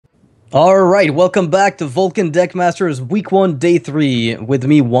All right, welcome back to Vulcun Deckmasters Week 1, Day 3, with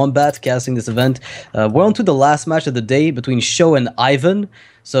me, Wombat, casting this event. We're on to the last match of the day between SjoW and Ivan.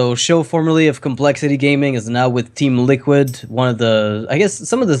 So SjoW, formerly of Complexity Gaming, is now with Team Liquid, one of the,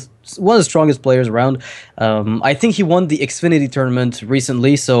 one of the strongest players around. I think he won the Xfinity tournament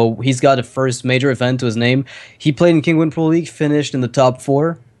recently, so he's got a first major event to his name. He played in King Win Pro League, finished in the top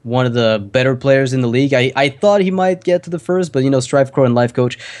 4. One of the better players in the league. I thought he might get to the first, but, you know, StriveCrow and Life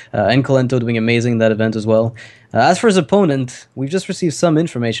Coach and Colento doing amazing in that event as well. As for his opponent, we've just received some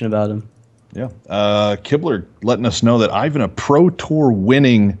information about him. Yeah. Kibler letting us know that Ivan, a Pro Tour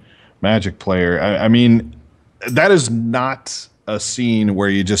winning Magic player. I mean, that is not a scene where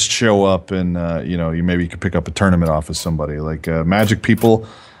you just show up and, you know, you could pick up a tournament off of somebody. Like Magic people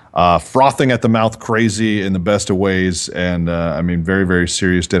frothing at the mouth crazy in the best of ways, and I mean, very, very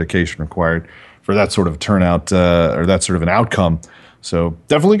serious dedication required for that sort of turnout or that sort of an outcome. So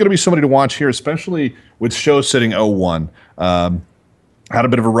definitely going to be somebody to watch here, especially with SjoW sitting 0-1. Had a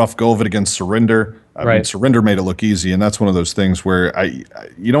bit of a rough go of it against Surrender. I mean, Surrender made it look easy, and that's one of those things where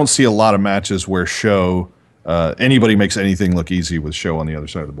you don't see a lot of matches where SjoW, anybody makes anything look easy with SjoW on the other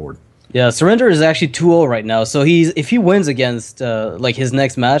side of the board. Yeah, Surrender is actually 2-0 right now. So if he wins against like his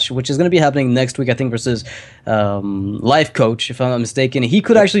next match, which is going to be happening next week, I think, versus Life Coach, if I'm not mistaken, he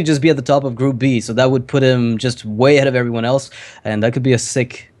could actually just be at the top of Group B. So that would put him just way ahead of everyone else, and that could be a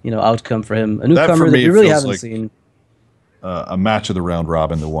sick, you know, outcome for him. A newcomer that we really haven't seen. A match of the round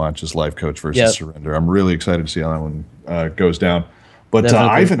robin to watch is Life Coach versus Surrender. I'm really excited to see how that one goes down. But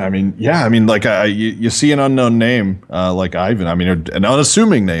Ivan, I mean, yeah, I mean, like you see an unknown name like Ivan. I mean, an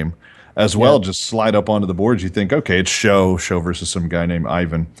unassuming name as well, just slide up onto the boards. You think, okay, it's SjoW versus some guy named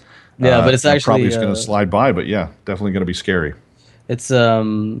Ivan. Yeah, but it's actually probably just going to slide by. But yeah, definitely going to be scary. It's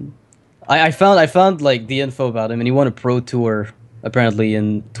I found like the info about him, and he won a Pro Tour apparently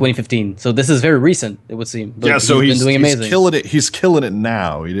in 2015. So this is very recent, it would seem. But yeah, so he's been doing amazing. Killing it. He's killing it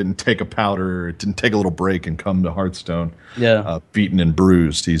now. He didn't take a powder, didn't take a little break and come to Hearthstone. Yeah, beaten and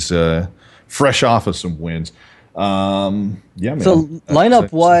bruised. He's fresh off of some wins. Yeah, man. So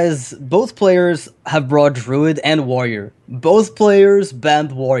lineup-wise, both players have brought Druid and Warrior. Both players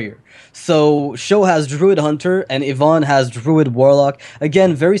banned Warrior. So SjoW has Druid Hunter and Yvonne has Druid Warlock.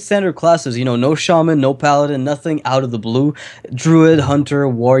 Again, very standard classes. You know, no Shaman, no Paladin, nothing out of the blue. Druid, Hunter,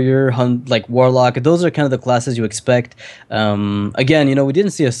 Warrior, like Warlock. Those are kind of the classes you expect. Again, you know, we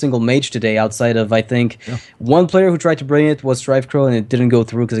didn't see a single Mage today outside of, I think, one player who tried to bring it was StriveCrow, and it didn't go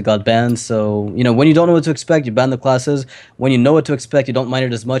through because it got banned. So, you know, when you don't know what to expect, you ban the classes. When you know what to expect, you don't mind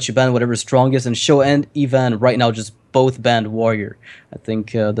it as much. You ban whatever's strongest. And SjoW and Ivan right now just both banned Warrior. I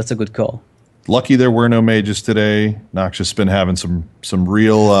think that's a good call. Lucky there were no mages today. Noxious been having some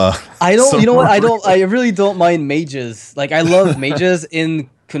real. I don't. You know what? I really don't mind mages. Like, I love mages in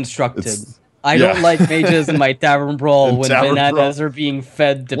constructed. I don't like mages in my Tavern Brawl when bananas are being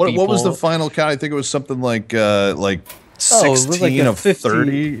fed to people. What was the final count? I think it was something like 16 of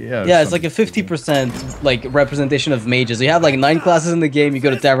 30. Yeah, it's like a 50% like representation of mages. You have like 9 classes in the game. You go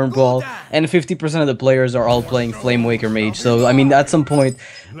to Tavern Brawl, and 50% of the players are all playing Flame Waker Mage. So I mean, at some point,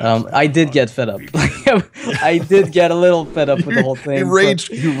 I did get fed up. I did get a little fed up with the whole thing.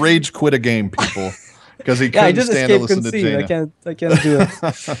 You rage quit a game, people. Because he couldn't stand to listen to Jaina. I can't do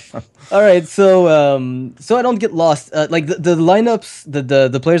it. All right, so so I don't get lost. Like the lineups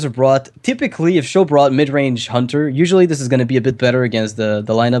the players have brought. Typically, if SjoW brought mid-range Hunter, usually this is going to be a bit better against the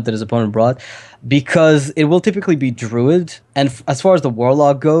lineup that his opponent brought, because it will typically be Druid. And as far as the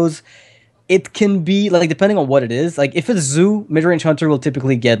Warlock goes, it can be, like, depending on what it is. Like, if it's Zoo, mid-range Hunter will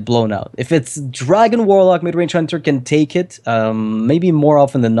typically get blown out. If it's Dragon Warlock, mid-range Hunter can take it, maybe more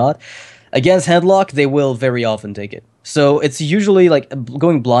often than not. Against Headlock, they will very often take it. So it's usually, like,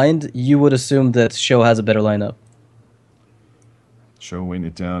 going blind, you would assume that SjoW has a better lineup. SjoW weighing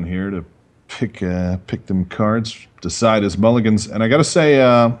it down here to pick them cards, decide his mulligans. And I got to say,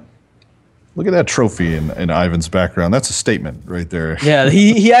 look at that trophy in Ivan's background. That's a statement right there. Yeah,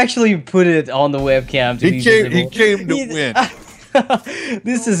 he actually put it on the webcam. He came to win.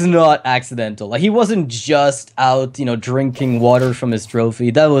 This is not accidental. Like, he wasn't just out, you know, drinking water from his trophy.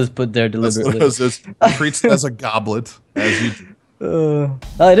 That was put there deliberately. Treats it as a goblet, as you do.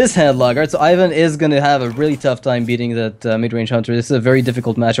 It is Handlock. All right, so Ivan is going to have a really tough time beating that mid-range Hunter. This is a very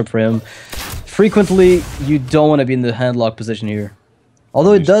difficult matchup for him. Frequently, you don't want to be in the Handlock position here.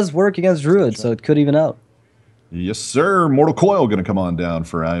 Although it does work against Druid, so it could even out. Yes, sir. Mortal Coil going to come on down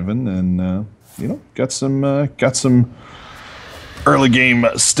for Ivan, and you know, got some early game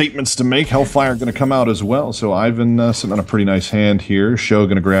statements to make. Hellfire going to come out as well. So Ivan sitting on a pretty nice hand here. SjoW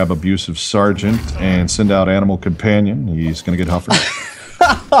going to grab Abusive Sergeant and send out Animal Companion. He's going to get Huffer.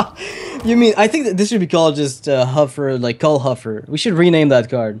 You mean I think that this should be called just Huffer, like Cull Huffer. We should rename that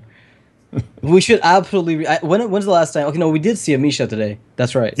card. We should absolutely. When's the last time? Okay, no, we did see a Misha today.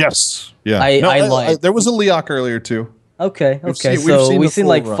 That's right. Yes. Yeah. I lied. There was a Llaw earlier too. Okay. We've Okay. seen We've the seen full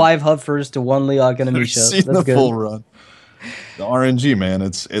like run. 5 Huffers to 1 Llaw and a We've Misha. seen That's the good. full run. The RNG, man,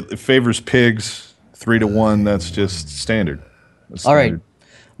 it favors pigs 3-1. That's just standard. That's All right. standard.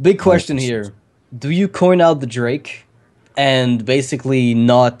 Big question here. Do you coin out the Drake and basically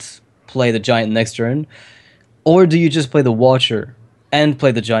not play the Giant next turn? Or do you just play the Watcher and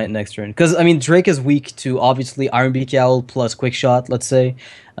play the Giant next turn? Because, I mean, Drake is weak to, obviously, Iron Beak Owl plus Quick Shot, let's say,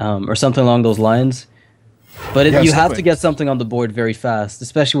 or something along those lines. But you have to get something on the board very fast,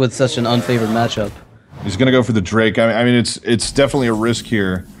 especially with such an unfavored matchup. He's going to go for the Drake. I mean, it's definitely a risk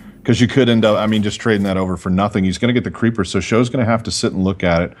here because you could end up, I mean, just trading that over for nothing. He's going to get the Creeper, so SjoW's going to have to sit and look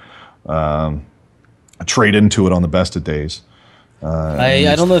at it, trade into it on the best of days.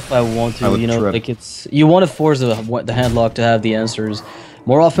 I don't know if I want to, you know, like you want to force the handlock to have the answers.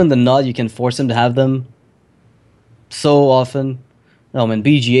 More often than not, you can force him to have them so often. Oh man,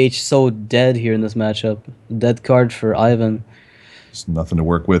 BGH so dead here in this matchup. Dead card for Ivan. There's nothing to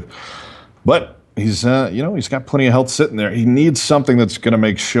work with. But he's you know, he's got plenty of health sitting there. He needs something that's going to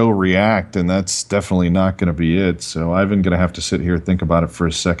make SjoW react, and that's definitely not going to be it. So Ivan going to have to sit here and think about it for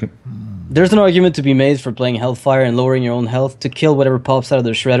a second. There's an argument to be made for playing Hellfire and lowering your own health to kill whatever pops out of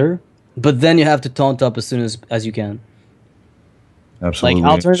the Shredder, but then you have to taunt up as soon as you can. Absolutely. Like,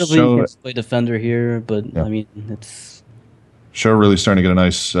 alternatively, you can just play Defender here, but, I mean, it's... SjoW really starting to get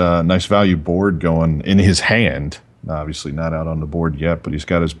a nice value board going in his hand. Obviously not out on the board yet, but he's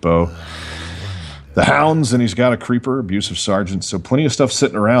got his bow, the hounds, and he's got a creeper, abusive sergeant. So plenty of stuff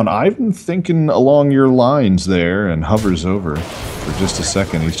sitting around. I've been thinking along your lines there, and hovers over for just a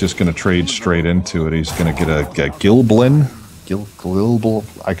second. He's just going to trade straight into it. He's going to get a Gilblin.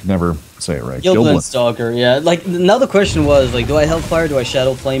 I could never say it right. Gilblin Stalker, yeah. Like, now the question was, like, do I Hellfire, do I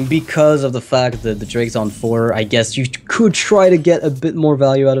Shadow Flame? Because of the fact that the Drake's on 4, I guess you could try to get a bit more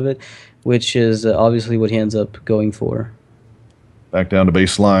value out of it, which is obviously what he ends up going for. Back down to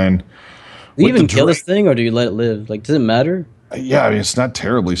baseline. Do you even kill this thing, or do you let it live? Like, does it matter? Yeah, I mean, it's not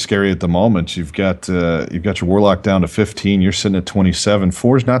terribly scary at the moment. You've got your Warlock down to 15. You're sitting at 27.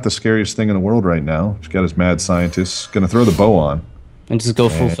 4's not the scariest thing in the world right now. He's got his Mad Scientist. Going to throw the bow on. And just go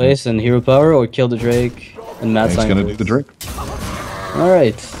full face and hero power, or kill the Drake and Mad Scientist? He's going to do the Drake.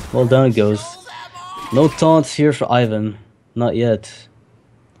 Alright, well, down it goes. No taunts here for Ivan. Not yet.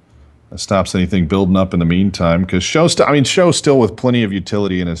 That stops anything building up in the meantime, because SjoW's still with plenty of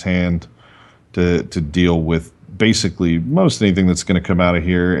utility in his hand to deal with basically most anything that's going to come out of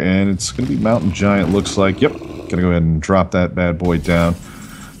here, and it's going to be Mountain Giant, looks like. Yep, going to go ahead and drop that bad boy down.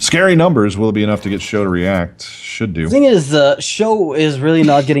 Scary numbers will be enough to get SjoW to react. Should do. The thing is, SjoW is really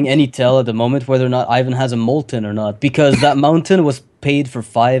not getting any tell at the moment whether or not Ivan has a Molten or not, because that Mountain was paid for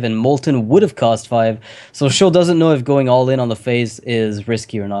 5 and Molten would have cost 5, so SjoW doesn't know if going all in on the phase is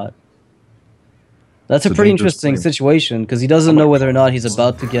risky or not. That's a pretty interesting situation, because he doesn't know whether or not he's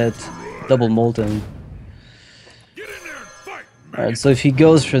about to get double Molten. Alright, so if he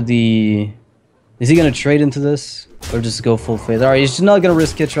goes for the... Is he going to trade into this? Or just go full phase? Alright, he's just not going to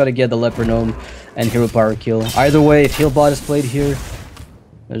risk it, try to get the Leper Gnome and Hero Power kill. Either way, if Healbot is played here,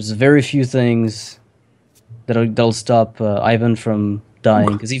 there's very few things that'll stop Ivan from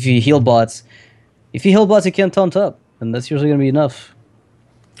dying. Because if he Healbots, he can't taunt up. And that's usually going to be enough.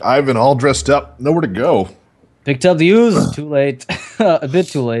 Ivan all dressed up, nowhere to go. Picked up the Ooze, too late. A bit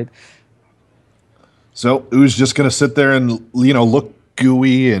too late. So Ooze just going to sit there and, you know, look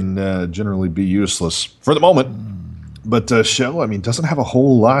gooey and generally be useless for the moment. But SjoW, I mean, doesn't have a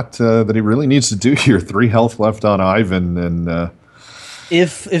whole lot that he really needs to do here. 3 health left on Ivan, and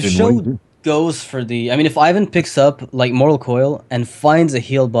if SjoW goes for the, I mean, if Ivan picks up like Mortal Coil and finds a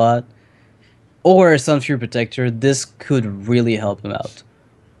heal bot or a Sunfury Protector, this could really help him out.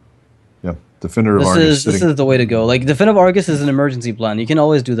 Yeah, Defender of Argus. This is the way to go. Like, Defender of Argus is an emergency plan. You can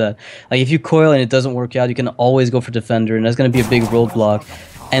always do that. Like, if you coil and it doesn't work out, you can always go for Defender, and that's going to be a big roadblock.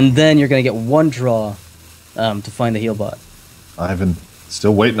 And then you're going to get 1 draw to find the heal bot. Ivan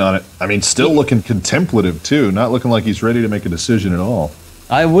still waiting on it. I mean, still looking contemplative, too. Not looking like he's ready to make a decision at all.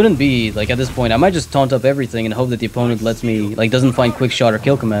 I wouldn't be, like, at this point. I might just taunt up everything and hope that the opponent lets me, like, doesn't find Quick Shot or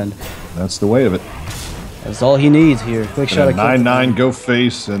Kill Command. That's the way of it. That's all he needs here. Quick Shot or Kill Command. 9-9 go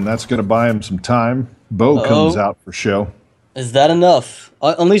face, and that's going to buy him some time. Bow comes out for SjoW. Is that enough?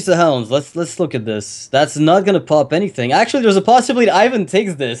 Unleash the Hounds. Let's look at this. That's not going to pop anything. Actually, there's a possibility Ivan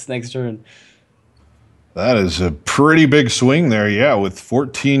takes this next turn. That is a pretty big swing there, yeah, with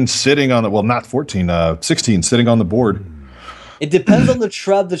 14 sitting on the, well, not 14, 16 sitting on the board. It depends on the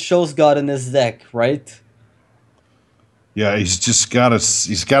trap that SjoW's got in his deck, right? Yeah, he's got to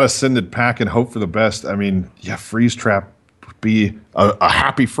send it pack and hope for the best. I mean, yeah, freeze trap would be a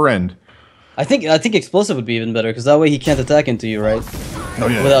happy friend. I think explosive would be even better because that way he can't attack into you, right? Oh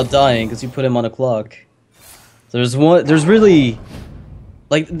yeah. Without dying, because you put him on a clock. There's really,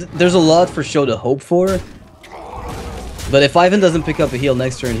 like, there's a lot for SjoW to hope for. But if Ivan doesn't pick up a heal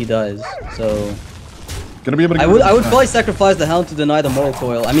next turn, he dies. So Gonna be able to. I would probably sacrifice the Hound to deny the Moral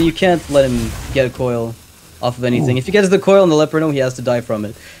Coil. I mean, you can't let him get a coil off of anything. Ooh. If he gets the coil on the Leperno, he has to die from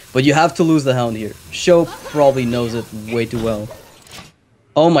it. But you have to lose the Hound here. SjoW probably knows it way too well.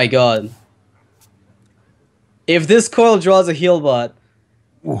 Oh my god. If this coil draws a heal bot,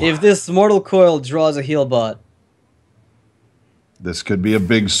 if this Mortal Coil draws a heal bot, this could be a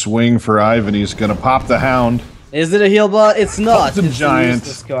big swing for Ivan. He's gonna pop the Hound. Is it a heal bot? It's not. It's giant.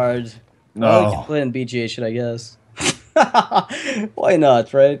 This card. No. Well, you can play in BGH, I guess. Why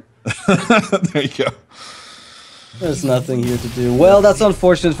not, right? There you go. There's nothing here to do. Well, that's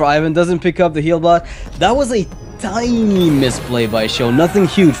unfortunate for Ivan. Doesn't pick up the heal bot. That was a tiny misplay by SjoW. Nothing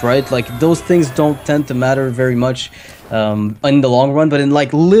huge, right? Like, those things don't tend to matter very much in the long run. But in,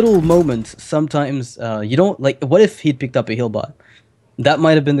 like, little moments, sometimes you don't... Like, what if he'd picked up a heal bot? That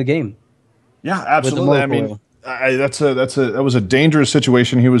might have been the game. Yeah, absolutely. I mean, that was a dangerous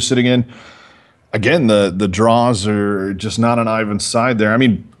situation he was sitting in. Again, the draws are just not on Ivan's side there. I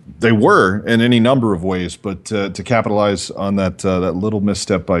mean, they were in any number of ways, but to capitalize on that little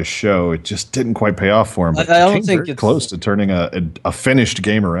misstep by SjoW, it just didn't quite pay off for him. But I don't think it's close to turning a finished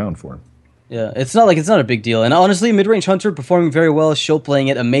game around for him. Yeah, it's not a big deal. And honestly, mid-range Hunter performing very well, SjoW playing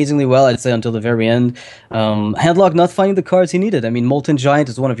it amazingly well, I'd say, until the very end. Handlock not finding the cards he needed. I mean, Molten Giant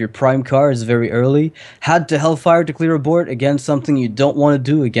is one of your prime cards very early. Had to Hellfire to clear a board, again, something you don't want to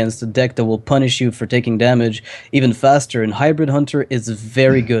do against a deck that will punish you for taking damage even faster. And Hybrid Hunter is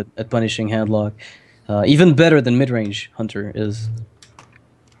very good at punishing Handlock. Even better than mid-range Hunter is.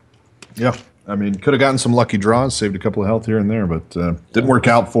 Yeah, I mean, could have gotten some lucky draws, saved a couple of health here and there, but didn't work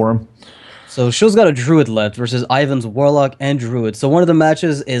out for him. So SjoW's got a Druid left versus Ivan's Warlock and Druid. So one of the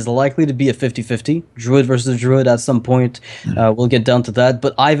matches is likely to be a 50-50. Druid versus Druid at some point. We'll get down to that.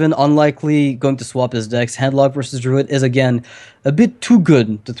 But Ivan, unlikely going to swap his decks. Handlock versus Druid is, again, a bit too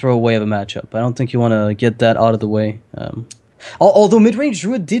good to throw away of a matchup. I don't think you want to get that out of the way. Although mid-range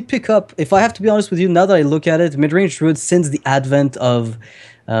Druid did pick up, if I have to be honest with you, now that I look at it, mid-range Druid, since the advent of...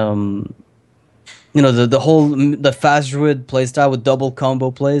 you know, the fast Druid playstyle with double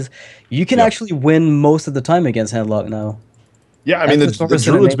combo plays, you can actually win most of the time against Handlock now. Yeah, I mean, the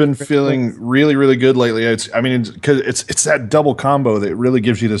Druid's been feeling really, really good lately. It's that double combo that really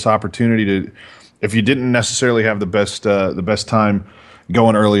gives you this opportunity to, if you didn't necessarily have the best time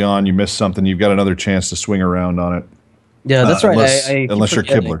going early on, you missed something, you've got another chance to swing around on it. Yeah, that's right. Unless you're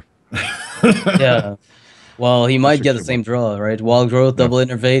Kibler. Yeah. Well, he might get the same draw, right? Wild Growth, Double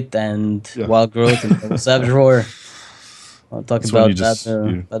Innervate, and Wild Growth and Savage Roar. I'll talk about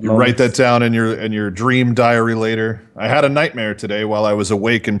that. You write that down in your dream diary later. I had a nightmare today while I was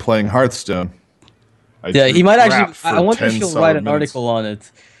awake and playing Hearthstone. He might actually. I wonder if he'll write an article on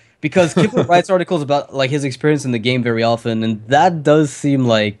it, because Kibler writes articles about like his experience in the game very often, and that does seem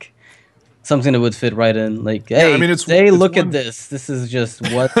like something that would fit right in. Like, hey, look at this. This is just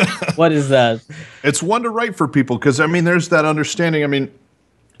what? What is that? It's one to write for people because I mean, there's that understanding. I mean,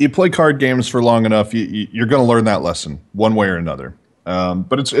 you play card games for long enough, you're going to learn that lesson one way or another.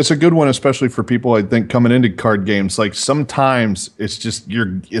 But it's a good one, especially for people I think coming into card games. Like sometimes it's just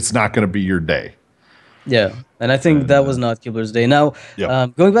it's not going to be your day. Yeah, and I think that was not Kibler's day. Now,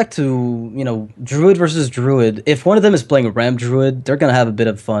 going back to, Druid versus Druid, if one of them is playing Ram Druid, they're going to have a bit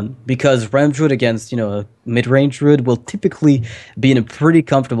of fun, because Ram Druid against, a mid-range Druid will typically be in a pretty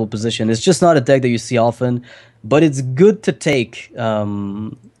comfortable position. It's just not a deck that you see often, but it's good to take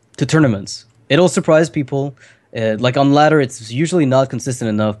to tournaments. It'll surprise people. Like on ladder, it's usually not consistent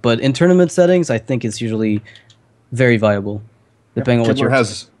enough, but in tournament settings, I think it's usually very viable, depending on what Kibler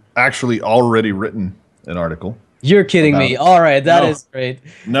has actually already written an article. You're kidding me. All right, that is great.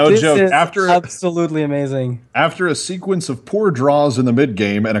 No joke. Absolutely amazing. After a sequence of poor draws in the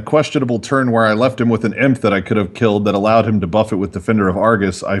mid-game and a questionable turn where I left him with an imp that I could have killed that allowed him to buff it with Defender of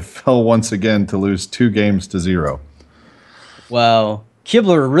Argus, I fell once again to lose 2-0. Wow.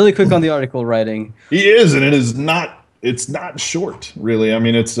 Kibler really quick on the article writing. He is, and it's not short, really. I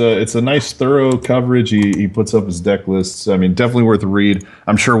mean, it's a nice, thorough coverage. He puts up his deck lists. I mean, definitely worth a read.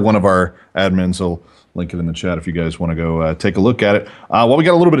 I'm sure one of our admins will link it in the chat if you guys want to go take a look at it. While we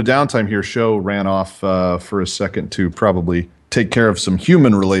got a little bit of downtime here, SjoW ran off for a second to probably take care of some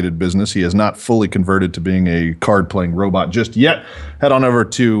human-related business. He has not fully converted to being a card-playing robot just yet. Head on over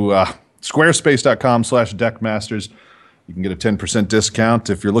to squarespace.com/Deckmasters. You can get a 10% discount.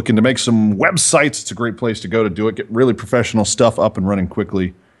 If you're looking to make some websites, it's a great place to go to do it. Get really professional stuff up and running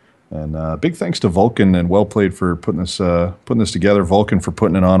quickly. And big thanks to Vulcun and Well Played for putting this together. Vulcun for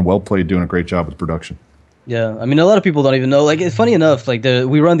putting it on. Well Played doing a great job with production. Yeah, I mean, a lot of people don't even know. Like, it's funny enough. Like,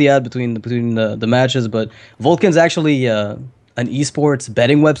 we run the ad between the matches, but Vulcan's actually an esports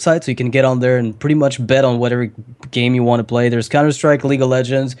betting website, so you can get on there and pretty much bet on whatever game you want to play. There's Counter-Strike, League of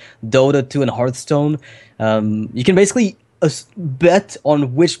Legends, Dota 2, and Hearthstone. You can basically bet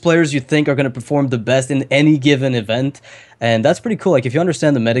on which players you think are going to perform the best in any given event, and that's pretty cool. Like, if you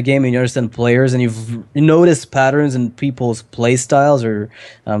understand the metagame and you understand players and you've noticed patterns in people's play styles or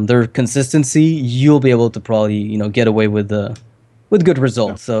their consistency, you'll be able to probably get away with good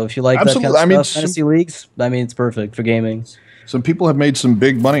results. So if you like that kind of stuff, fantasy leagues, I mean, it's perfect for gaming. Some people have made some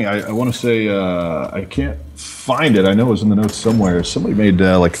big money. I want to say, I can't find it. I know it was in the notes somewhere. Somebody made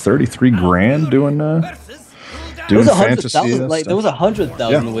like 33 grand doing fantasy. There was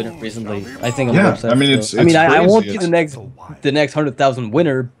 100,000 winner recently. I think on the website. I mean, it's I won't be the next 100,000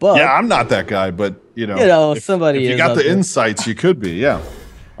 winner, but yeah, I'm not that guy. But somebody. If you got the insights, you could be. Yeah.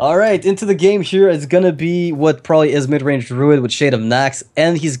 All right, into the game here. It's gonna be what probably is mid-range Druid with Shade of Nax,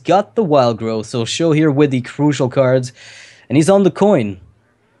 and he's got the Wild Growth. So SjoW here with the crucial cards. And he's on the coin.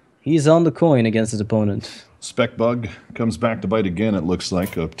 He's on the coin against his opponent. Spec Bug comes back to bite again, it looks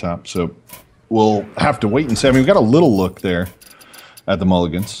like, up top. So we'll have to wait and see. I mean, we've got a little look there at the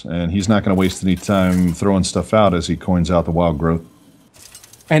mulligans, and he's not going to waste any time throwing stuff out as he coins out the Wild Growth.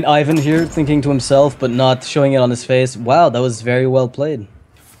 And Ivan here thinking to himself, but not showing it on his face, wow, that was very well played.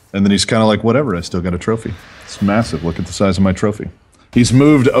 And then he's kind of like, whatever, I still got a trophy. It's massive. Look at the size of my trophy. He's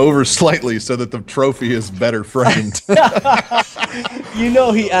moved over slightly so that the trophy is better framed.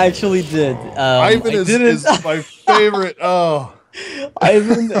 He actually did. Ivan is my favorite. Oh,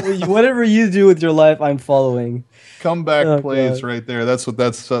 Ivan, whatever you do with your life, I'm following. Comeback plays right there. That's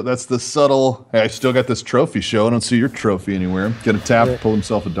the subtle. Hey, I still got this trophy show. I don't see your trophy anywhere. Get a tap, pull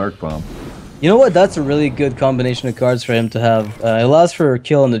himself a Dark Bomb. You know what? That's a really good combination of cards for him to have. It allows for a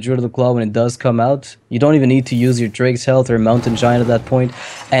kill on the Druid of the Claw when it does come out. You don't even need to use your Drake's Health or Mountain Giant at that point.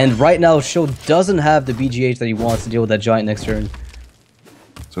 And right now, SjoW doesn't have the BGH that he wants to deal with that Giant next turn.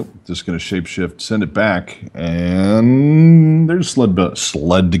 So, just going to shapeshift, send it back, and there's Sled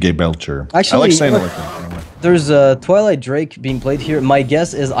to Belcher. Actually, I like saying it like that. There's a Twilight Drake being played here. My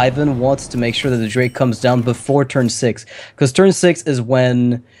guess is Ivan wants to make sure that the Drake comes down before turn 6. Because turn 6 is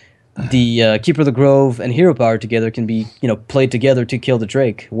when the Keeper of the Grove and Hero Power together can be, played together to kill the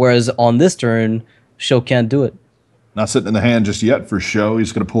Drake. Whereas on this turn, SjoW can't do it. Not sitting in the hand just yet for SjoW.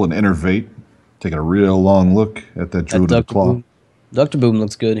 He's going to pull an Innervate, taking a real long look at that Druid of the Claw. Boom. Dr. Boom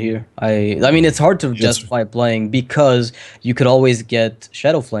looks good here. I mean, it's hard to justify playing because you could always get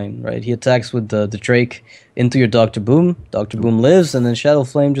Shadow Flame, right? He attacks with the Drake into your Dr. Boom. Dr. Boom lives, and then Shadow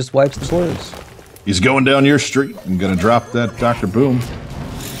Flame just wipes the boards. He's going down your street. I'm going to drop that Dr. Boom.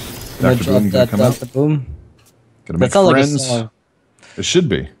 Dr. Boom going to come out. Boom. Going to make friends. Like it should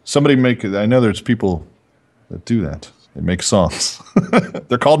be. Somebody make it. I know there's people that do that. They make songs.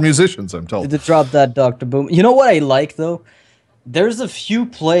 They're called musicians, I'm told. To drop that Dr. Boom. You know what I like, though? There's a few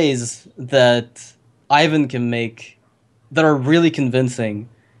plays that Ivan can make that are really convincing.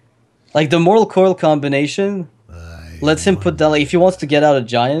 Like the Mortal Coil combination lets him put down, like if he wants to get out a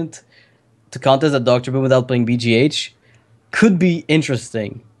Giant to contest a Dr. Boom without playing BGH, could be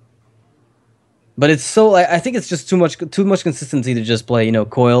interesting. But it's so, I think it's just too much consistency to just play,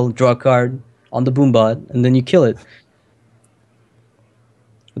 Coil, draw a card on the Boombot, and then you kill it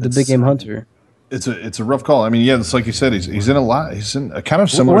with the Big Game Hunter. It's a rough call. I mean, yeah, it's like you said. He's in a kind of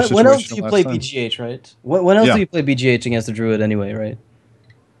similar situation. When else do you play BGH, right? When else do you play BGH against the Druid anyway, right?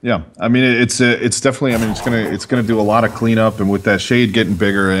 Yeah, I mean, it's definitely. I mean, it's gonna do a lot of cleanup, and with that shade getting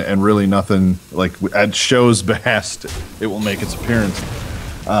bigger and really nothing like at SjoW's behest, it will make its appearance.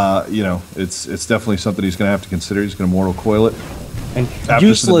 It's definitely something he's gonna have to consider. He's gonna Mortal Coil it. And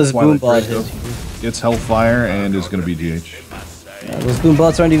useless Boombot gets Hellfire and is gonna BGH. Yeah, those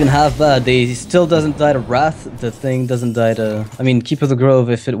Boombots aren't even half bad. They still doesn't die to Wrath. The thing doesn't die to... I mean, Keep of the Grove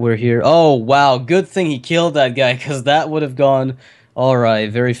if it were here. Oh, wow. Good thing he killed that guy, because that would have gone...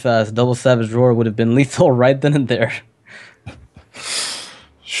 Alright, very fast. Double Savage Roar would have been lethal right then and there.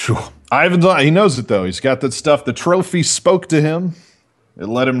 Sure. Ivan, he knows it, though. He's got that stuff. The trophy spoke to him. It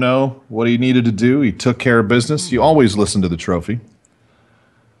let him know what he needed to do. He took care of business. You always listen to the trophy.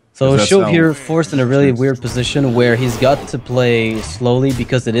 So SjoW here forced in a really weird position where he's got to play slowly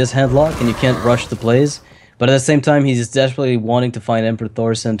because it is handlock and you can't rush the plays. But at the same time, he's desperately wanting to find Emperor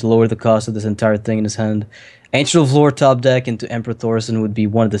Thorson to lower the cost of this entire thing in his hand. Ancient of Lore top deck into Emperor Thorson would be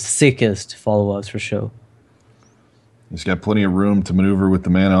one of the sickest follow-ups for sure. He's got plenty of room to maneuver with the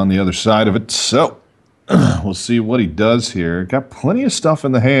mana on the other side of it. So we'll see what he does here. Got plenty of stuff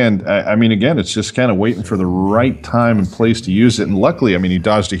in the hand. I mean, again, it's just kind of waiting for the right time and place to use it. And luckily, I mean, he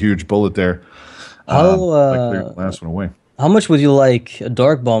dodged a huge bullet there. Cleared the last one away. How much would you like a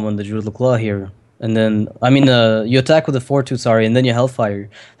Dark Bomb on the Druid Llaw here? And then, I mean, you attack with a 4/2, sorry, and then you Hellfire.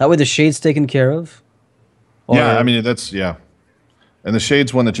 That way the Shade's taken care of? Or... Yeah, I mean, that's, yeah. And the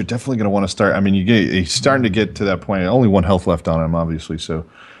Shade's one that you're definitely going to want to start. I mean, he's starting to get to that point. Only 1 health left on him, obviously, so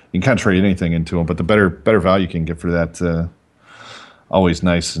you can kind of trade anything into him. But the better value you can get for that, always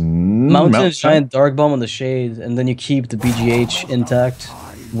nice. And Mountain Giant Dark Bomb on the Shade, and then you keep the BGH intact,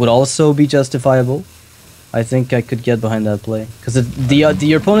 would also be justifiable. I think I could get behind that play. Because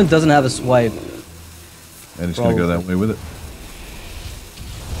the opponent doesn't have a swipe. And he's going to go that way with it.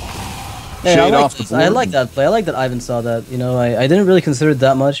 Hey, I like that play. I like that Ivan saw that. You know, I didn't really consider it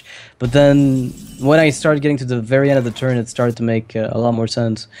that much, but then when I started getting to the very end of the turn, it started to make a lot more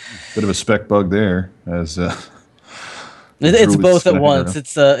sense. Bit of a spec bug there, as it's both at once.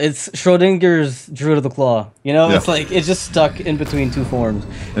 It's Schrodinger's Druid of the Claw. You know, it's like it's just stuck in between two forms.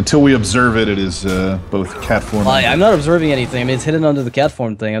 Until we observe it, it is both cat form. I'm not observing anything. I mean, it's hidden under the cat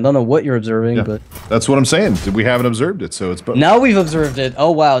form thing. I don't know what you're observing, but that's what I'm saying. We haven't observed it, so it's both. Now we've observed it.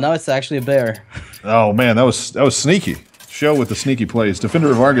 Oh wow! Now it's actually a bear. Oh man, that was sneaky. SjoW with the sneaky plays. Defender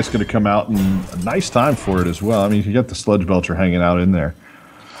of Argus going to come out, and a nice time for it as well. I mean, you got the Sludge Belcher hanging out in there.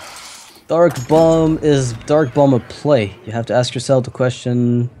 Dark Bomb is Dark Bomb a play? You have to ask yourself the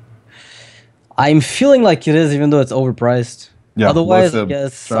question. I'm feeling like it is, even though it's overpriced. Yeah. Otherwise, I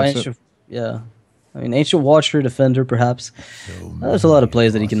guess yeah. I mean, Ancient Watcher, Defender, perhaps. There's a lot of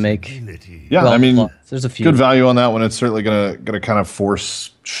plays that he can make. Yeah, well, I mean, there's a few. Good value on that one. It's certainly gonna kind of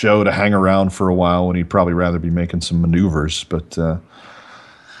force SjoW to hang around for a while when he'd probably rather be making some maneuvers. But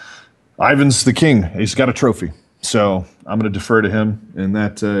Ivan's the king. He's got a trophy. So I'm going to defer to him, and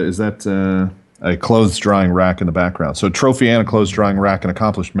that is a clothes drying rack in the background. So trophy and a clothes drying rack, an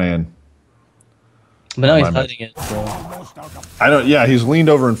accomplished man. But now he's hiding it. So. I don't. Yeah, he's leaned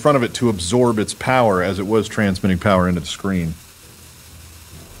over in front of it to absorb its power as it was transmitting power into the screen.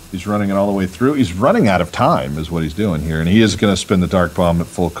 He's running it all the way through. He's running out of time, is what he's doing here, and he is going to spin the Dark Bomb at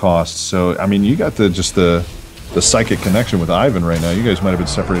full cost. So I mean, you got the psychic connection with Ivan right now. You guys might have been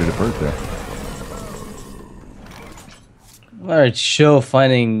separated at birth there. Alright, SjoW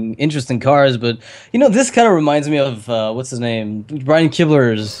finding interesting cards, but you know, this kind of reminds me of what's his name, Brian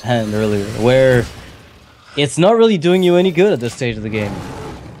Kibler's hand earlier, where it's not really doing you any good at this stage of the game.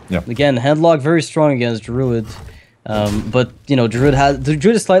 Yeah. Again, handlock very strong against Druid, but you know, Druid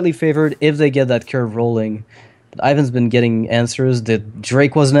is slightly favored if they get that curve rolling. But Ivan's been getting answers. The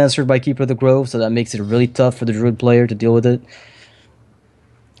Drake wasn't answered by Keeper of the Grove, so that makes it really tough for the Druid player to deal with it.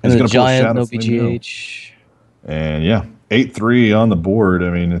 And the Giant, no BGH. And yeah. 8-3 on the board. I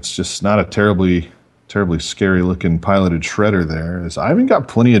mean, it's just not a terribly scary looking piloted shredder there. Ivan got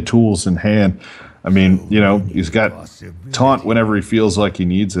plenty of tools in hand. I mean, you know, he's got taunt whenever he feels like he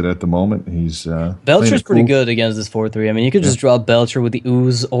needs it at the moment. He's Belcher's pretty good against this 4-3. I mean, you could just drop Belcher with the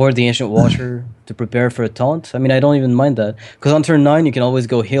Ooze or the Ancient Watcher to prepare for a taunt. I mean, I don't even mind that. Because on turn 9, you can always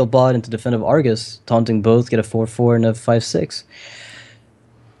go Hail Bot into Defend of Argus, taunting both, get a 4-4 and a 5-6.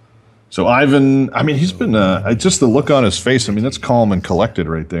 So Ivan, I mean, he's been just the look on his face. I mean, that's calm and collected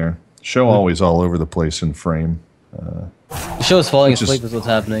right there. SjoW always all over the place in frame. SjoW is falling asleep is what's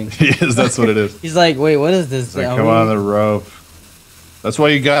happening. He is. That's what it is. He's like, wait, what is this? Like, come on the rope. That's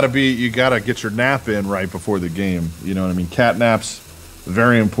why you gotta get your nap in right before the game. You know what I mean? Cat naps, a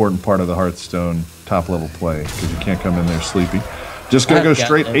very important part of the Hearthstone top level play because you can't come in there sleepy. Just gonna go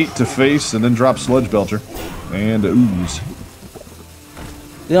straight 8 to face and then drop Sludge Belcher and Ooze.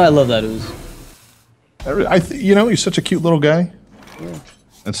 You know, I love that Ooze. You know, he's such a cute little guy. Yeah.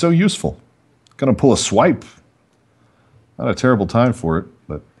 And so useful. Gonna pull a swipe. Not a terrible time for it,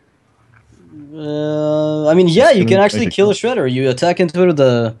 but... I mean, yeah, you can actually kill a Shredder. You attack into it with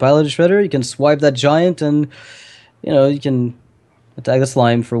the piloted Shredder, you can swipe that Giant, and, you know, you can attack the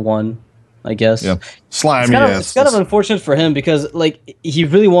Slime for 1, I guess. Yeah, Slime, It's kind of unfortunate for him because, like, he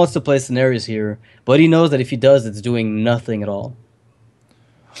really wants to play scenarios here, but he knows that if he does, it's doing nothing at all.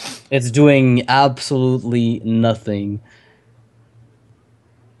 It's doing absolutely nothing.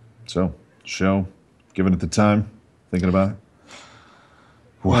 So, SjoW, giving it the time, thinking about it.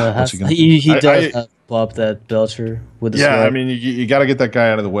 He does have to pop that Belcher with the sword. I mean, you got to get that guy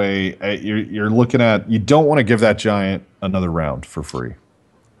out of the way. You're looking at, you don't want to give that Giant another round for free.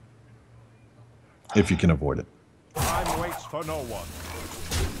 if you can avoid it. Time waits for no one.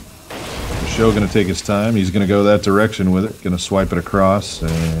 SjoW going to take his time. He's going to go that direction with it. Going to swipe it across.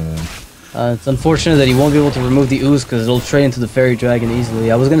 And It's unfortunate that he won't be able to remove the ooze because it'll trade into the Fairy Dragon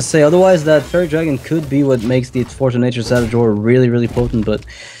easily. I was going to say otherwise that Fairy Dragon could be what makes the Force of Nature Savage Roar really, really potent, but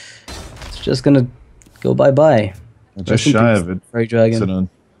it's just going to go bye-bye. Just shy of it. Fairy Dragon. It's an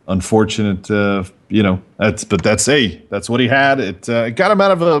unfortunate, you know, that's what he had. It got him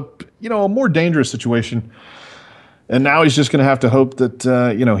out of a more dangerous situation. And now he's just going to have to hope that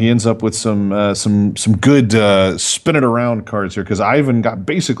he ends up with some good spin it around cards here, because Ivan got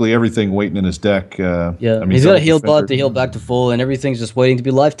basically everything waiting in his deck. Yeah, I mean, he's got a heal bot to heal back to full, and everything's just waiting to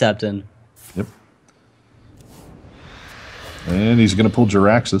be live tapped in. Yep. And he's going to pull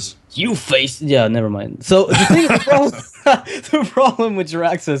Jiraxxus. You face, yeah, never mind. So the problem with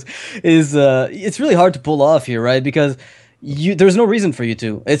Jiraxxus is it's really hard to pull off here, right? Because there's no reason for you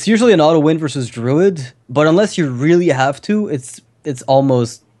to. It's usually an auto win versus Druid, but unless you really have to, it's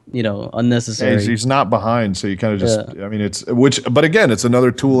almost unnecessary. Yeah, he's not behind, so you kind of just. Yeah. I mean, but again, it's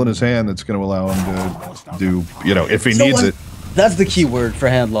another tool in his hand that's going to allow him to do if he needs it. That's the key word for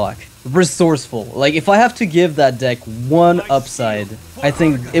handlock. Resourceful. Like if I have to give that deck one upside, I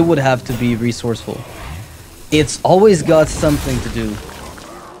think it would have to be resourceful. It's always got something to do.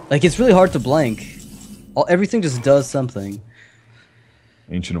 Like it's really hard to blank. Everything just does something.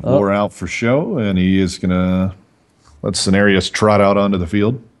 Ancient of Lore out for SjoW, and he is going to let Cenarius trot out onto the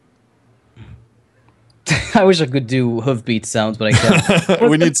field. I wish I could do hoofbeat sounds, but I can't.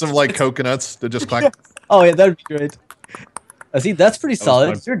 We need some coconuts to just clack. Oh yeah, that'd be great. See, that's pretty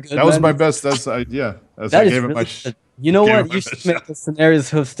solid. You're good. That was my best. I gave it my. You know what? You should make the Cenarius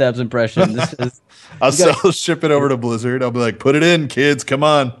hoof stabs impression. I'll ship it over to Blizzard. I'll be like, put it in, kids. Come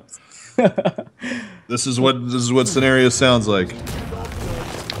on. This is what Cenarius sounds like.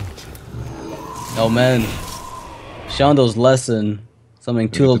 Oh man, Shando's lesson. Something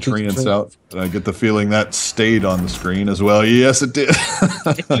too little. Out. I get the feeling that stayed on the screen as well. Yes, it did.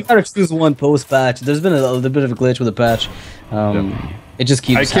 You gotta choose one post patch. There's been a little bit of a glitch with the patch. It just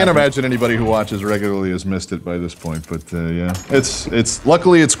keeps. I can't imagine anybody who watches regularly has missed it by this point. But yeah, it's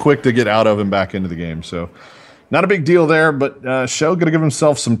luckily it's quick to get out of and back into the game. So. Not a big deal there, but SjoW going to give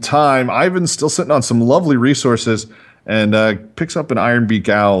himself some time. Ivan's still sitting on some lovely resources and picks up an Ironbeak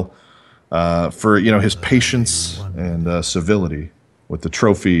Owl for his patience and civility with the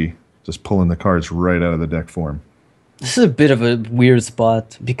trophy, just pulling the cards right out of the deck for him. This is a bit of a weird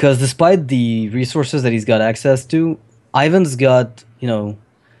spot because despite the resources that he's got access to, Ivan's got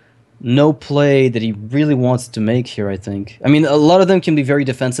no play that he really wants to make here, I think. I mean, a lot of them can be very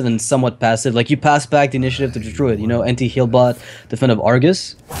defensive and somewhat passive. Like, you pass back the initiative to the Druid, anti-heal bot, defend of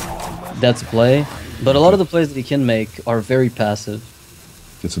Argus. That's a play. But a lot of the plays that he can make are very passive.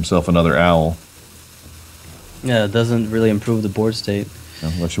 Gets himself another Owl. Yeah, it doesn't really improve the board state.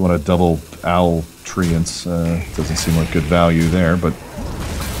 Unless you want a double Owl treants, doesn't seem like good value there, but...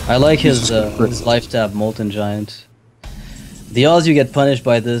 I like his life tap Molten Giant. The odds you get punished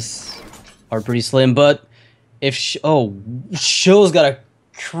by this are pretty slim, but if SjoW's got a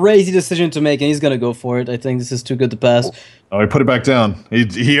crazy decision to make and he's gonna go for it. I think this is too good to pass. Oh, he put it back down.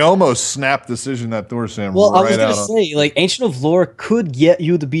 He almost snapped decision that Thorsan. Well, I was gonna say, Ancient of Lore could get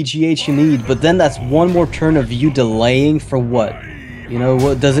you the BGH you need, but then that's one more turn of you delaying for what?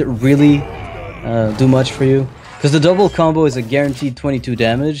 What does it really do much for you? Because the double combo is a guaranteed 22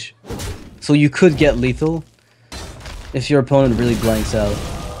 damage, so you could get lethal if your opponent really blanks out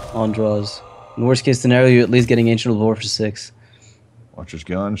on draws. In worst case scenario, you're at least getting Ancient of Lore for 6. Watcher's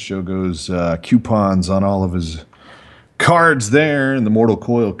gone. SjoW goes coupons on all of his cards there, and the Mortal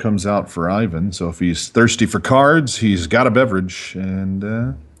Coil comes out for Ivan. So if he's thirsty for cards, he's got a beverage, and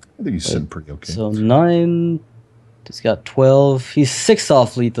I think he's sitting pretty okay. So 9, he's got 12. He's 6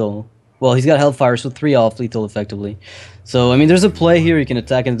 off lethal. Well, he's got Hellfire, so 3 off lethal effectively. So, I mean, there's a play here. You can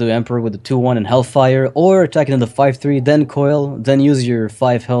attack into the Emperor with the 2-1 and Hellfire, or attack into the 5-3, then Coil, then use your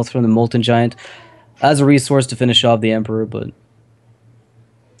 5 health from the Molten Giant as a resource to finish off the Emperor, but...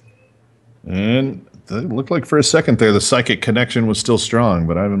 And it looked like for a second there, the Psychic connection was still strong,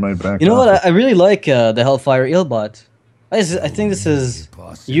 but Ivan might back off. You know what? I really like the Hellfire Eelbot. I think this is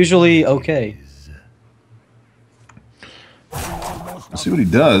usually okay. Let's see what he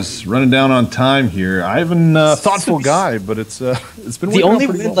does. Running down on time here. Ivan, thoughtful guy, but it's been the only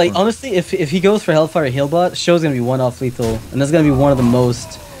win. Well, honestly, if he goes for Hellfire Healbot, SjoW's gonna be 1 off lethal, and that's gonna be one of the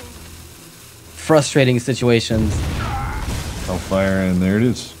most frustrating situations. Hellfire, and there it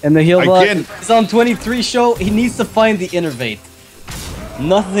is. And the Healbot is on 23 SjoW. He needs to find the Innervate.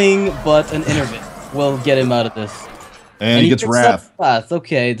 Nothing but an Innervate will get him out of this. And he gets picks Wrath. up Wrath.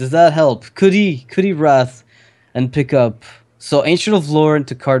 Okay, does that help? Could he Wrath and pick up? So Ancient of Lore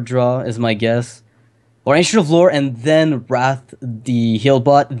into card draw is my guess. Or Ancient of Lore and then Wrath the heal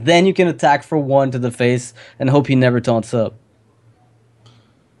bot. Then you can attack for 1 to the face and hope he never taunts up.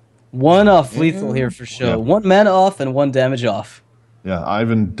 1 off lethal here for show. Yeah. 1 mana off and 1 damage off. Yeah,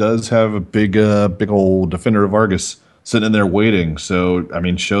 Ivan does have a big old Defender of Argus sitting in there waiting. So, I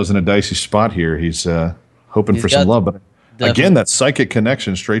mean, show's in a dicey spot here. He's hoping for some love. But again, that psychic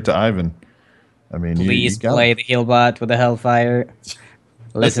connection straight to Ivan. I mean, please play the heal bot with the Hellfire.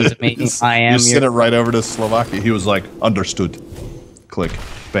 Listen to me. I am. You sent it right over to Slovakia. He was like, understood. Click.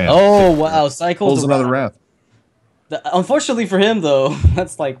 Bam. Oh, wow. Cycle. Pulls another Wrath. Unfortunately for him, though,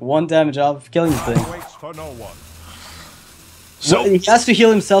 that's like 1 damage off killing the thing. Waits for no one. So he has to heal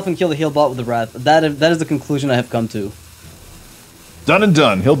himself and kill the heal bot with the Wrath. That is the conclusion I have come to. done and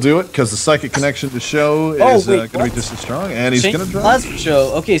done. He'll do it because the psychic connection to show is going to be just as strong, and he's going to draw. Last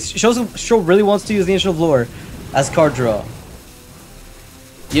show. Okay, show really wants to use the Ancient of Lore as card draw.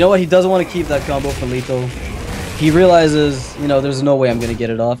 You know what? He doesn't want to keep that combo for lethal. He realizes, you know, there's no way I'm going to get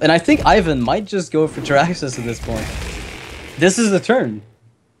it off. And I think Ivan might just go for Jiraxxus at this point. This is the turn.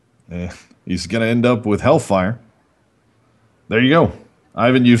 Yeah, he's going to end up with Hellfire. There you go.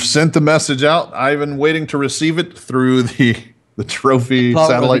 Ivan, you've sent the message out. Ivan waiting to receive it through the trophy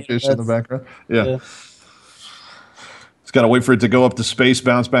satellite dish in the background. Yeah. He's got to wait for it to go up to space,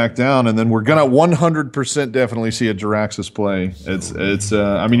 bounce back down, and then we're gonna 100% definitely see a Jiraxxus play. It's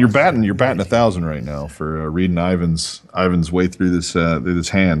I mean, you're batting 1,000 right now for reading Ivan's way through this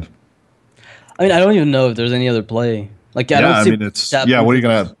hand. I mean, I don't even know if there's any other play. Like, I don't see. I mean, it's what are you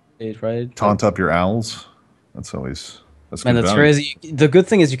gonna right? Taunt up your owls? That's always. Man, that's crazy. The good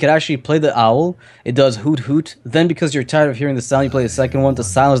thing is you can actually play the owl. It does hoot hoot. Then because you're tired of hearing the sound, you play the second one to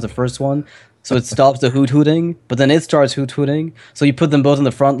silence the first one. So it stops the hoot hooting, but then it starts hoot hooting. So you put them both in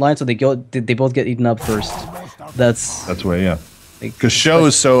the front line, so they both get eaten up first. That's way, yeah. Because SjoW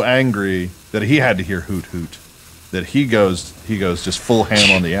is so angry that he had to hear hoot hoot, that he goes just full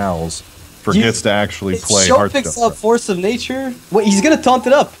ham on the owls, forgets to actually play SjoW Hearthstone. picks up Force of Nature. Wait, he's gonna taunt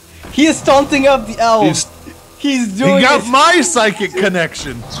it up. He is taunting up the owl. He's doing He got my psychic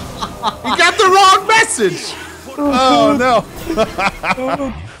connection. He got the wrong message. Oh no.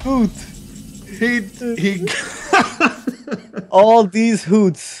 Hoot. He all these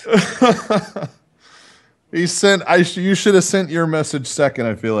hoots. He sent you should have sent your message second,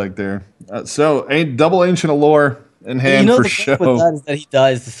 I feel like there. So double Ancient of Lore in hand for SjoW. The problem with that is that he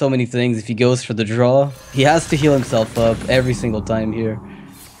dies to so many things if he goes for the draw. He has to heal himself up every single time here.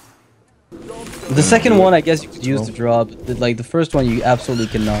 The second one, I guess you could use to draw, but like the first one, you absolutely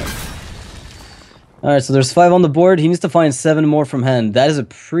cannot. Alright, so there's 5 on the board. He needs to find 7 more from hand. That is a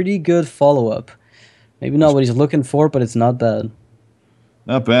pretty good follow-up. Maybe not what he's looking for, but it's not bad.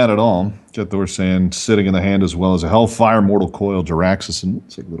 Not bad at all. Get the we're saying sitting in the hand as well as a Hellfire, Mortal Coil, Jiraxxus, and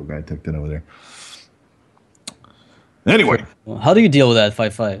looks like a little guy tucked in over there. Anyway. How do you deal with that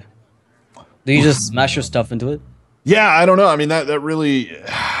 5/5? Do you just smash your stuff into it? Yeah, I don't know. I mean, that really...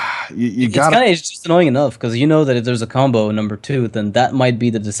 You got it's just annoying enough because you know that if there's a combo number 2, then that might be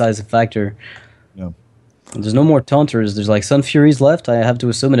the decisive factor. Yeah. There's no more taunters. There's like Sun Furies left. I have to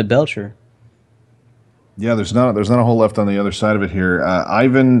assume in a Belcher. Yeah, there's not a whole left on the other side of it here.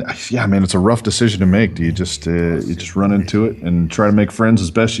 Ivan, yeah, man, it's a rough decision to make. Do you just run into it and try to make friends as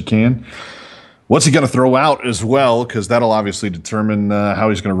best you can? What's he going to throw out as well? Because that'll obviously determine how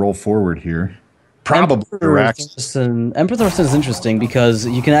he's going to roll forward here. Probably Jiraxxus. Emperor Thorsten is interesting because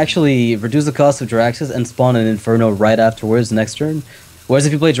you can actually reduce the cost of Jiraxxus and spawn an Inferno right afterwards next turn. Whereas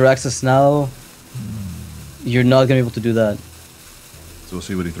if you play Jiraxxus now, you're not going to be able to do that. So we'll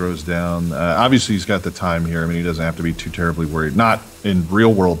see what he throws down. Obviously, he's got the time here. I mean, he doesn't have to be too terribly worried. Not in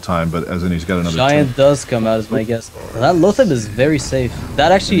real-world time, but as in he's got another Giant does come out, is my guess. That Lotheb is very safe.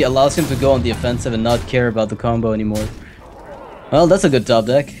 That actually allows him to go on the offensive and not care about the combo anymore. Well, that's a good top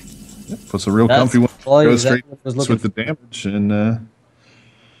deck. Yeah, puts a real comfy one. Goes straight with the damage. And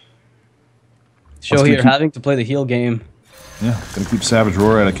SjoW here having to play the heal game. Yeah, going to keep Savage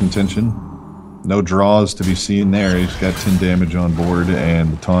Roar out of contention. No draws to be seen there. He's got 10 damage on board,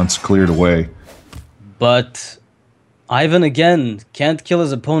 and the taunt's cleared away. But Ivan, again, can't kill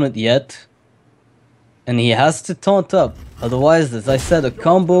his opponent yet. And he has to taunt up. Otherwise, as I said, a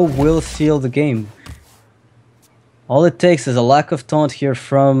combo will seal the game. All it takes is a lack of taunt here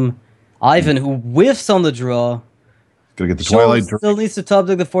from Ivan, who whiffs on the draw. Gotta get the Twilight. Still needs to top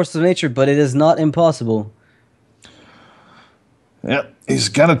deck the Force of Nature, but it is not impossible. Yep, he's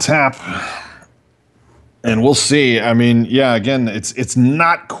got to tap. And we'll see. I mean, yeah, again, it's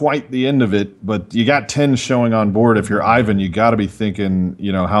not quite the end of it, but you got 10 showing on board. If you're Ivan, you got to be thinking,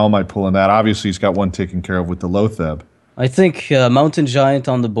 how am I pulling that? Obviously, he's got one taken care of with the Lotheb. I think Mountain Giant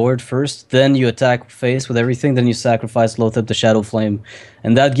on the board first, then you attack face with everything, then you sacrifice Lotheb to Shadow Flame.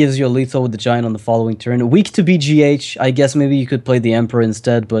 And that gives you a lethal with the Giant on the following turn. Weak to BGH, I guess maybe you could play the Emperor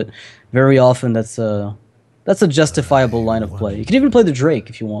instead, but very often that's a justifiable line of play. You can even play the Drake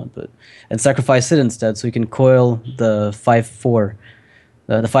if you want, and sacrifice it instead so you can coil the 5/4.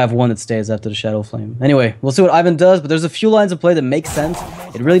 The 5/1 that stays after the Shadow Flame. Anyway, we'll see what Ivan does, but there's a few lines of play that make sense.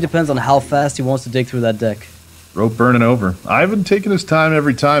 It really depends on how fast he wants to dig through that deck. Rope burning over. Ivan taking his time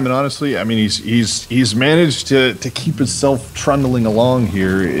every time, and honestly, I mean, he's managed to keep himself trundling along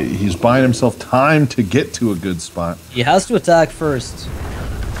here. He's buying himself time to get to a good spot. He has to attack first.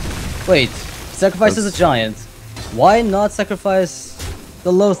 Wait, sacrifices a Giant. Why not sacrifice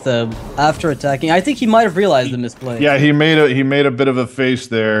the Lotheb after attacking? I think he might have realized the misplay. Yeah, he made a bit of a face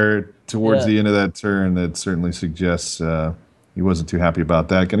there towards the end of that turn that certainly suggests he wasn't too happy about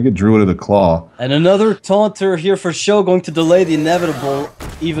that. Gonna get Druid of the Claw. And another taunter here for SjoW, going to delay the inevitable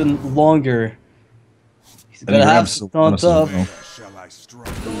even longer. He's gonna have to taunt up.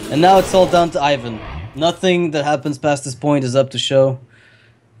 And now it's all down to Ivan. Nothing that happens past this point is up to SjoW.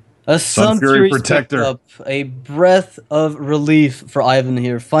 A Sunfury Protector. Up, a breath of relief for Ivan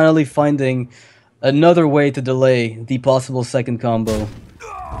here. Finally finding another way to delay the possible second combo.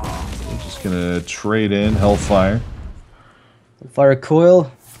 I'm just gonna trade in Hellfire. Fire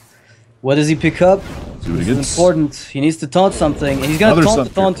Coil. What does he pick up? See what he gets. It's important. He needs to taunt something. And he's gonna taunt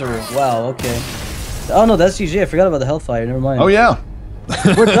the Taunter. Wow, okay. Oh no, that's GG. I forgot about the Hellfire. Never mind. Oh yeah.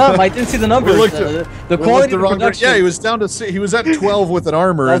 We're dumb. I didn't see the numbers. The quality of production. Yeah, he was down to he was at 12 with an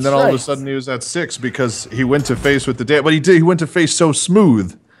armor, and then all of a sudden he was at 6 because he went to face with the but he went to face so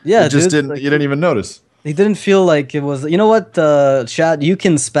smooth. Yeah, you didn't even notice. He didn't feel like it was. You know what, chat? You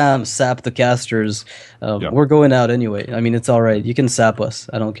can spam sap the casters. We're going out anyway. I mean, it's all right. You can sap us.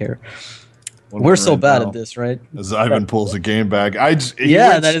 I don't care. We're so bad at this, right? As Ivan pulls a game back.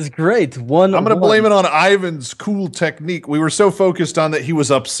 That is great. I'm going to blame it on Ivan's cool technique. We were so focused on that he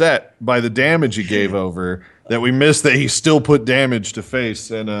was upset by the damage he gave over that we missed that he still put damage to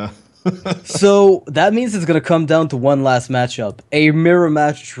face. And So that means it's going to come down to one last matchup. A mirror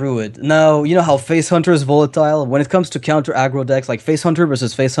match Druid. Now, you know how Face Hunter is volatile? When it comes to counter aggro decks, like Face Hunter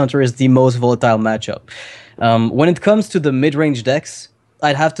versus Face Hunter is the most volatile matchup. When it comes to the mid-range decks,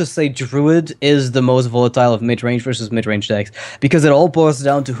 I'd have to say Druid is the most volatile of mid-range versus mid-range decks, because it all boils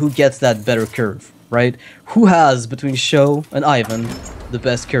down to who gets that better curve, right? Who has, between SjoW and Ivan, the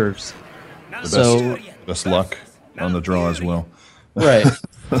best curves? Best luck on the draw as well. Right.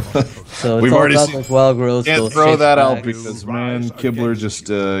 So it's We've all already about seen, like wild growth. Can't throw that out because, man, Kibler just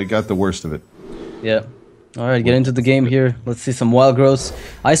got the worst of it. Yeah. All right, get into the game here. Let's see some wild growths.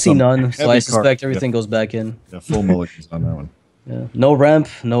 I see none, so I suspect everything goes back in. Yeah, full mulligans on that one. Yeah. No ramp,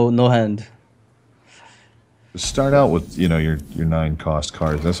 no hand. Just start out with your 9 cost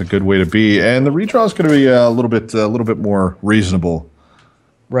cards. That's a good way to be, and the redraw is going to be a little bit more reasonable.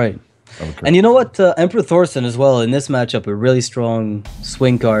 Right. And you know what? Emperor Thorson as well in this matchup, a really strong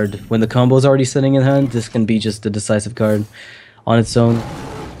swing card. When the combo is already sitting in hand, this can be just a decisive card on its own.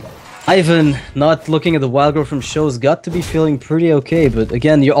 Ivan, not looking at the wild growth from SjoW's got to be feeling pretty okay, but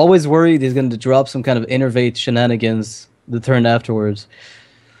again, you're always worried he's going to drop some kind of innervate shenanigans the turn afterwards.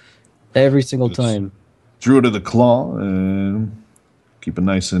 Every single time. Druid of the Claw, and keep it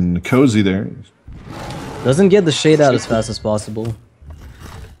nice and cozy there. Doesn't get the shade out as fast as possible.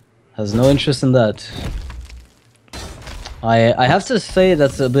 Has no interest in that. I have to say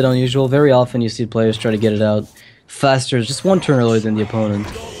that's a bit unusual. Very often you see players try to get it out faster, just one turn earlier than the opponent,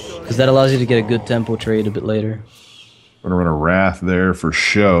 because that allows you to get a good tempo trade a bit later. We're going to run a Wrath there for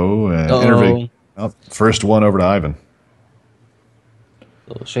SjoW, and innervate. Oh, first one over to Ivan.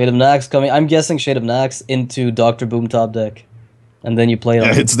 So Shade of Nax coming. I'm guessing Shade of Nax into Dr. Boom top deck, and then you play it.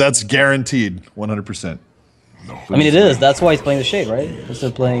 Yeah, that's guaranteed, 100%. I mean, it is. That's why he's playing the Shade, right?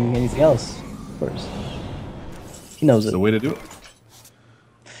 Instead of playing anything else first. He knows it. The way to do it.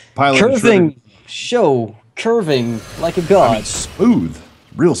 Pilot curving SjoW, curving like a god. I mean, smooth,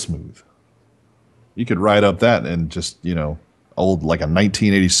 real smooth. You could ride up that and just old like a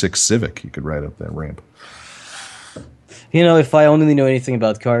 1986 Civic. You could ride up that ramp. If I only knew anything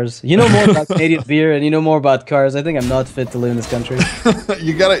about cars. You know more about Canadian beer and you know more about cars. I think I'm not fit to live in this country.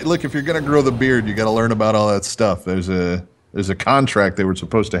 You gotta look, if you're gonna grow the beard, you gotta learn about all that stuff. There's a contract they were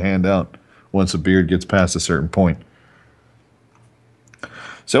supposed to hand out once a beard gets past a certain point.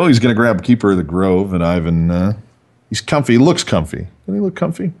 So he's gonna grab Keeper of the Grove, and Ivan he's comfy. He looks comfy. Doesn't he look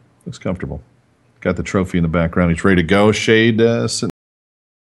comfy? Looks comfortable. got the trophy in the background. He's ready to go. Shade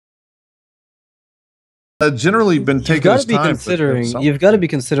generally been taking his time. You've got to be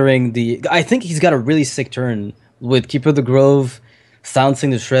considering the. I think he's got a really sick turn with Keeper of the Grove, Silencing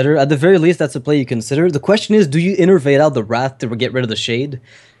the Shredder. At the very least, that's a play you consider. The question is, do you innervate out the Wrath to get rid of the Shade?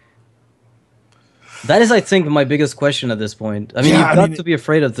 That is, I think, my biggest question at this point. I mean, you've got to be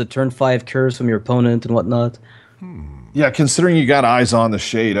afraid of the turn 5 curse from your opponent and whatnot. Yeah, considering you got eyes on the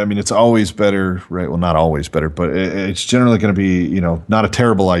Shade, I mean, it's always better, right? Well, not always better, but it's generally going to be, not a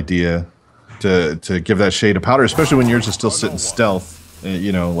terrible idea to give that Shade a powder, especially when yours is still sitting stealth.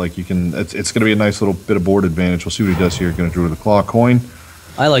 Like you can, it's going to be a nice little bit of board advantage. We'll see what he does here. Going to draw the Claw coin.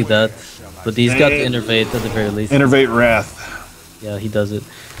 I like that, but he's got the Innervate at the very least. Innervate Wrath. Yeah, he does it.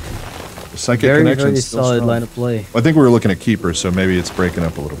 The Psychic Connection. Very solid line of play. I think we were looking at Keepers, so maybe it's breaking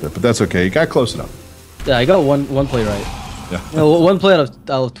up a little bit, but that's okay. You got close enough. Yeah, I got one play right. Yeah. No, one play out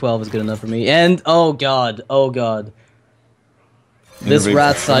of 12 is good enough for me. And oh god, this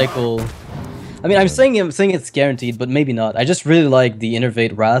Wrath cycle. I mean, I'm saying it's guaranteed, but maybe not. I just really like the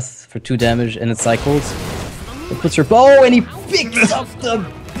Innervate Wrath for 2 damage and it cycles. It puts your and he picks up the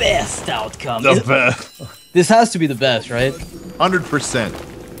best outcome. The best. This has to be the best, right? 100%.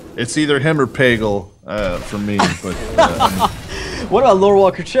 It's either him or Pagel for me, but. What about Lore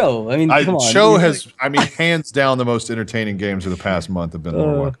Walker Cho? I mean, come on. Cho has, hands down, the most entertaining games of the past month have been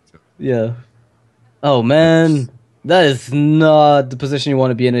Lore Walker Cho. Yeah. Oh man. That is not the position you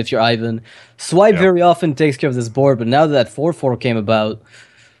want to be in if you're Ivan. Swipe very often takes care of this board, but now that 4/4 came about...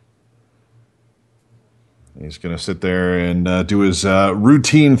 He's going to sit there and do his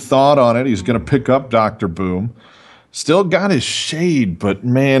routine thought on it. He's going to pick up Dr. Boom. Still got his Shade, but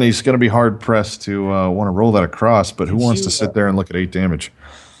man, he's going to be hard-pressed to want to roll that across, but who wants to sit there and look at 8 damage?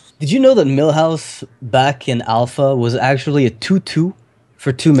 Did you know that Millhouse back in Alpha was actually a 2/2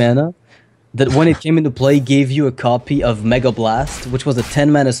 for 2 mana? That when it came into play gave you a copy of Mega Blast, which was a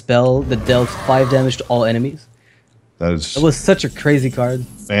 10-mana spell that dealt 5 damage to all enemies. That was such a crazy card.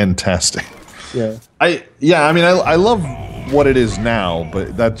 Fantastic. Yeah. I love what it is now,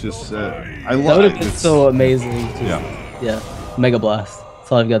 but that just I love it. That would have been so amazing. Yeah. Mega Blast.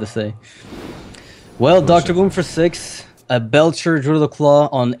 That's all I've got to say. Well, Dr. Boom for 6, a Belcher Drew the Claw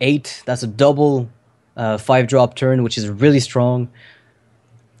on 8. That's a double 5-drop turn, which is really strong.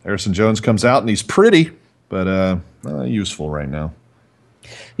 Harrison Jones comes out, and he's pretty, but useful right now.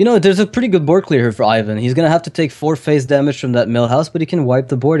 There's a pretty good board clear here for Ivan. He's going to have to take 4 face damage from that Millhouse, but he can wipe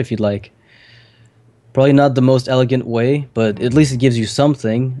the board if you'd like. Probably not the most elegant way, but at least it gives you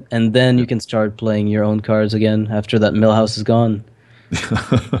something, and then you can start playing your own cards again after that Millhouse is gone.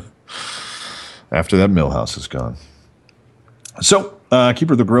 After that Millhouse is gone. So,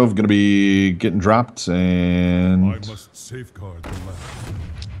 Keeper of the Grove going to be getting dropped, and... I must safeguard the land.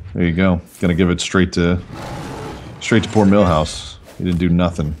 There you go. Gonna give it straight to poor Millhouse. He didn't do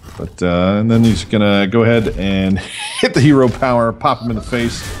nothing. But and then he's gonna go ahead and hit the hero power, pop him in the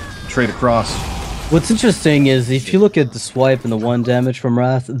face, trade across. What's interesting is if you look at the swipe and the 1 damage from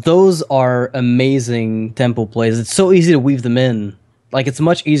Wrath, those are amazing tempo plays. It's so easy to weave them in. Like, it's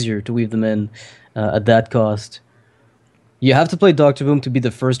much easier to weave them in at that cost. You have to play Dr. Boom to be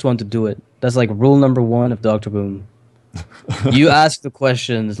the first one to do it. That's like rule number 1 of Dr. Boom. You ask the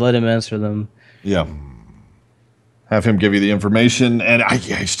questions, let him answer them. Yeah. Have him give you the information, and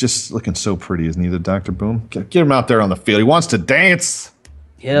he's just looking so pretty, isn't he, the Dr. Boom? Get him out there on the field. He wants to dance.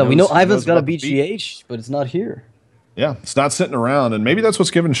 Yeah, we know Ivan's got a BGH, but it's not here. Yeah, it's not sitting around, and maybe that's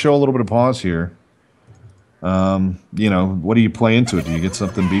what's giving SjoW a little bit of pause here. What do you play into it? Do you get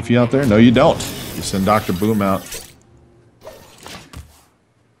something beefy out there? No, you don't. You send Dr. Boom out.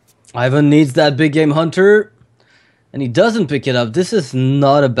 Ivan needs that big game hunter. And he doesn't pick it up. This is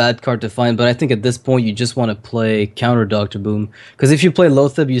not a bad card to find, but I think at this point you just want to play counter Dr. Boom. Because if you play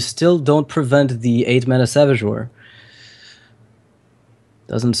Lotheb, you still don't prevent the 8-mana Savage War.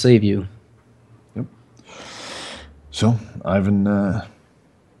 Doesn't save you. Yep. So, Ivan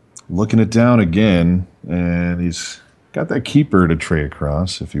looking it down again, and he's got that Keeper to trade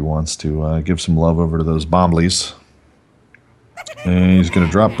across if he wants to give some love over to those Bomblies. And he's going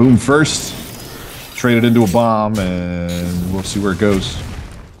to drop Boom first. Trade it into a bomb, and we'll see where it goes.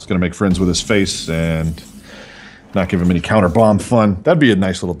 It's going to make friends with his face and not give him any counter bomb fun. That'd be a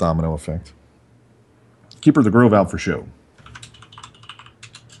nice little domino effect. Keeper of the Grove out for SjoW.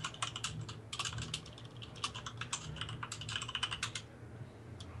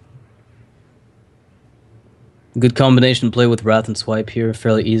 Good combination play with Wrath and Swipe here,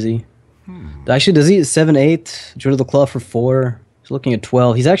 fairly easy. Actually, does he 7/8? Drew the Claw for 4. He's looking at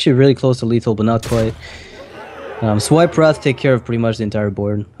 12. He's actually really close to lethal, but not quite. Swipe Wrath take care of pretty much the entire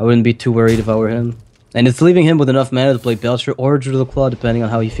board. I wouldn't be too worried if I were him. And it's leaving him with enough mana to play Belcher or Druid of the Claw, depending on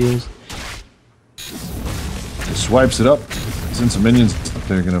how he feels. He swipes it up. Since the minions,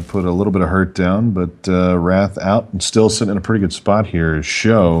 they're going to put a little bit of hurt down, but Wrath out and still sitting in a pretty good spot here is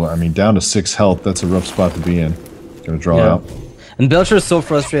SjoW. I mean, down to 6 health. That's a rough spot to be in. Going to draw out. And Belcher is so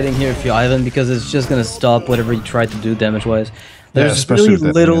frustrating here if you're Ivan because it's just going to stop whatever you try to do damage-wise. There's really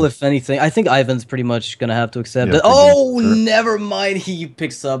little, if anything. I think Ivan's pretty much going to have to accept it. Oh, never mind. He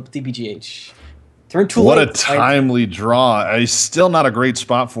picks up DBGH. Turn 2 What a timely draw. It's still not a great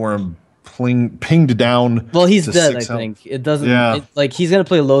spot for him. Pinged down. Well, he's dead, I think. It doesn't... Yeah. Like, he's going to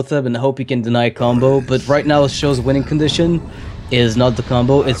play Lotheb and hope he can deny combo, but right now SjoW's winning condition is not the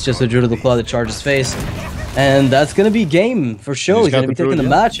combo. It's just a Druid of the Claw that charges face. And that's going to be game for SjoW. He's going to be taking the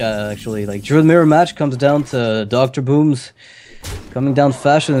match, actually. Like, Druid Mirror match comes down to Dr. Booms coming down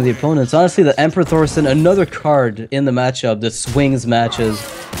faster than the opponents. Honestly, the Emperor Thorsten, another card in the matchup that swings matches.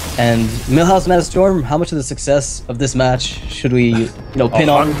 And Millhouse Matastorm, how much of the success of this match should we, pin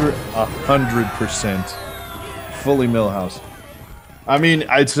on? 100%. Fully Millhouse. I mean,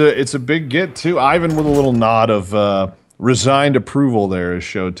 it's a big get, too. Ivan with a little nod of resigned approval there as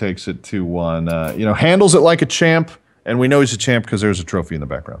SjoW takes it 2-1. Handles it like a champ, and we know he's a champ because there's a trophy in the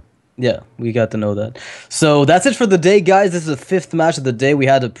background. Yeah, we got to know that. So that's it for the day, guys. This is the 5th match of the day. We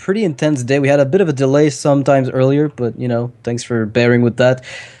had a pretty intense day. We had a bit of a delay sometimes earlier, but, thanks for bearing with that.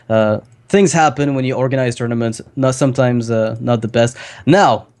 Things happen when you organize tournaments. Not sometimes not the best.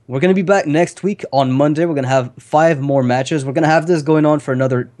 Now, we're going to be back next week on Monday. We're going to have 5 more matches. We're going to have this going on for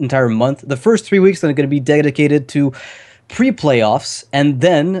another entire month. The first 3 weeks are going to be dedicated to pre-playoffs, and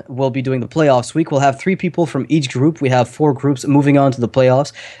then we'll be doing the playoffs week. We'll have 3 people from each group. We have 4 groups moving on to the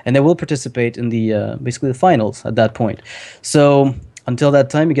playoffs, and they will participate in the basically the finals at that point. So until that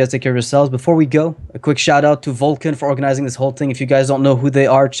time, you guys take care of yourselves. Before we go, a quick shout out to Vulcun for organizing this whole thing. If you guys don't know who they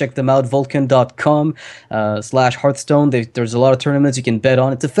are, check them out, vulcun.com/Hearthstone. There's a lot of tournaments you can bet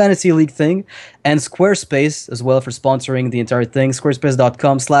on. It's a fantasy league thing. And Squarespace as well for sponsoring the entire thing.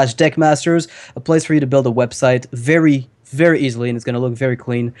 Squarespace.com/Deckmasters, a place for you to build a website very easily, and it's going to look very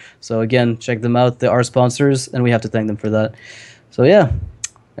clean. So again, check them out. They are sponsors, and we have to thank them for that. So yeah,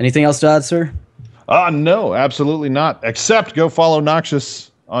 anything else to add, sir? No, absolutely not. Except go follow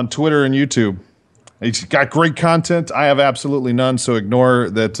Noxious on Twitter and YouTube. He's got great content. I have absolutely none, so ignore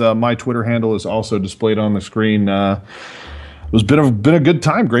that my Twitter handle is also displayed on the screen. It was been a good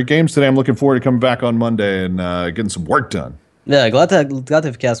time. Great games today. I'm looking forward to coming back on Monday and getting some work done. Yeah, glad to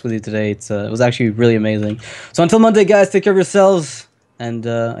have cast with you today. It was actually really amazing. So until Monday, guys, take care of yourselves, and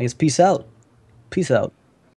I guess peace out. Peace out.